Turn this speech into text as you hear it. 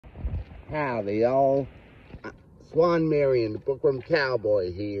Howdy, y'all. Swan Marion, the bookworm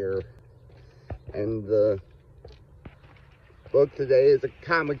cowboy here. And the book today is a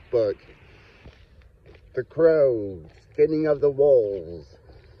comic book. The Crow, Skinning of the Wolves.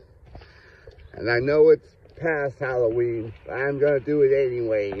 And I know it's past Halloween, but I'm going to do it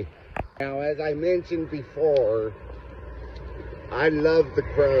anyway. Now, as I mentioned before, I love The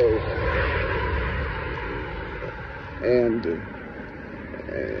Crow. And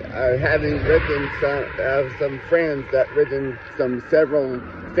having written some friends that written several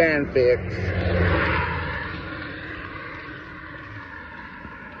fanfics,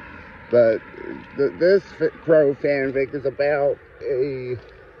 but this Crow fanfic is about a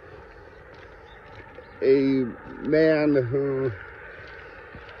man who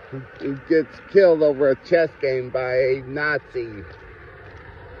gets killed over a chess game by a Nazi.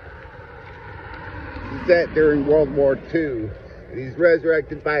 Set during World War II. He's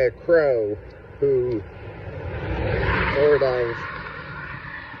resurrected by a crow who sort of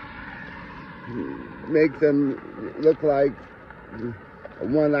makes him look like a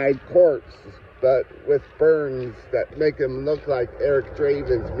one-eyed corpse, but with burns that make him look like Eric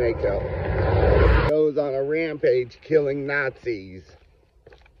Draven's makeup. Goes on a rampage killing Nazis.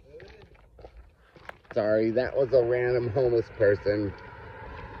 Sorry, that was a random homeless person.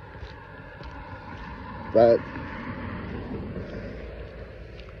 But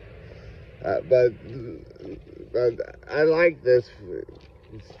I like this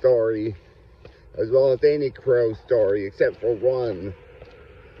story as well as any Crow story, except for one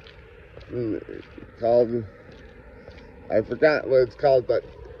called, I forgot what it's called, but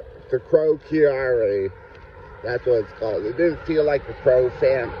The Crow Chiare. That's what it's called. It didn't feel like a Crow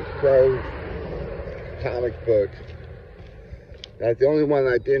comic book. That's the only one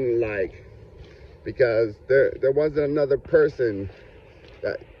I didn't like, because there wasn't another person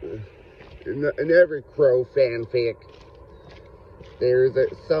that in every Crow fanfic there's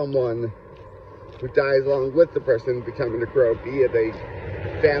someone who dies along with the person becoming a Crow, be it a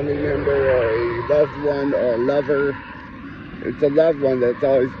family member or a loved one or a lover. It's a loved one that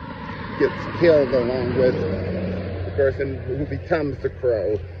always gets killed along with the person who becomes the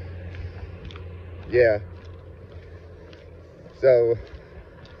Crow. Yeah. So,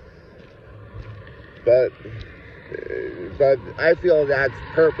 but I feel that's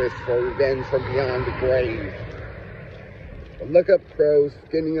purpose for revenge from beyond the grave. Look up Crow,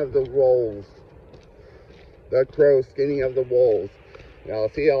 Skinning of the Wolves. The Crow, Skinning of the Wolves. And I'll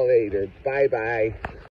see y'all later. Bye-bye.